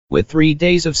With 3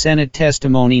 days of Senate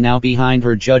testimony now behind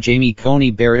her, Judge Amy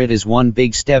Coney Barrett is one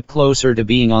big step closer to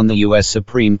being on the U.S.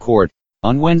 Supreme Court.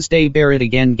 On Wednesday, Barrett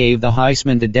again gave the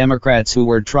Heisman to Democrats who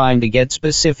were trying to get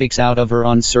specifics out of her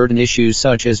on certain issues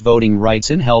such as voting rights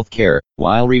and health care,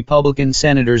 while Republican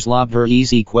senators lobbed her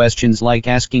easy questions like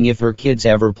asking if her kids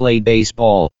ever played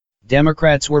baseball.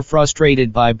 Democrats were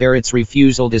frustrated by Barrett's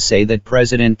refusal to say that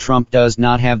President Trump does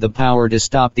not have the power to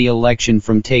stop the election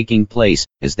from taking place,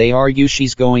 as they argue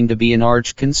she's going to be an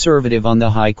arch-conservative on the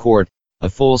high court. A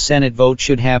full Senate vote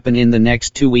should happen in the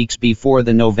next 2 weeks before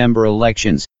the November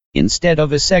elections. Instead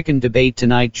of a second debate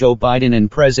tonight, Joe Biden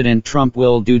and President Trump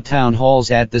will do town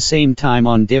halls at the same time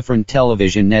on different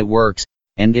television networks.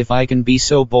 And if I can be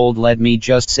so bold, let me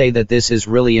just say that this is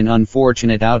really an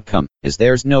unfortunate outcome, as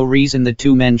there's no reason the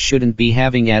two men shouldn't be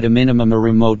having at a minimum a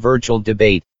remote virtual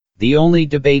debate. The only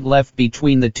debate left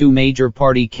between the two major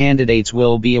party candidates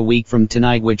will be a week from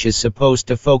tonight, which is supposed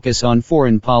to focus on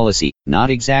foreign policy, not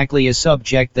exactly a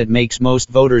subject that makes most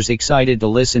voters excited to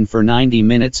listen for 90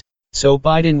 minutes. So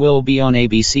Biden will be on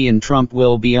ABC and Trump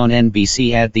will be on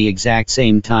NBC at the exact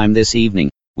same time this evening.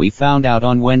 We found out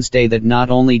on Wednesday that not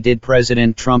only did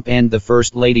President Trump and the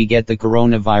First Lady get the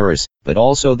coronavirus, but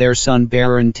also their son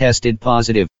Barron tested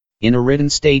positive. In a written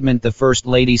statement, the First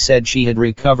Lady said she had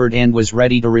recovered and was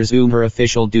ready to resume her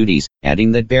official duties,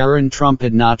 adding that Barron Trump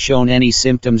had not shown any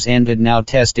symptoms and had now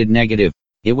tested negative.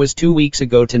 It was 2 weeks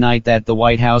ago tonight that the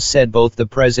White House said both the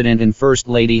President and First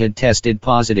Lady had tested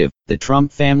positive. The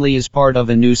Trump family is part of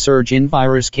a new surge in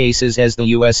virus cases, as the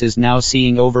U.S. is now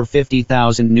seeing over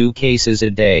 50,000 new cases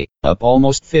a day, up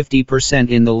almost 50%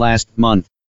 in the last month.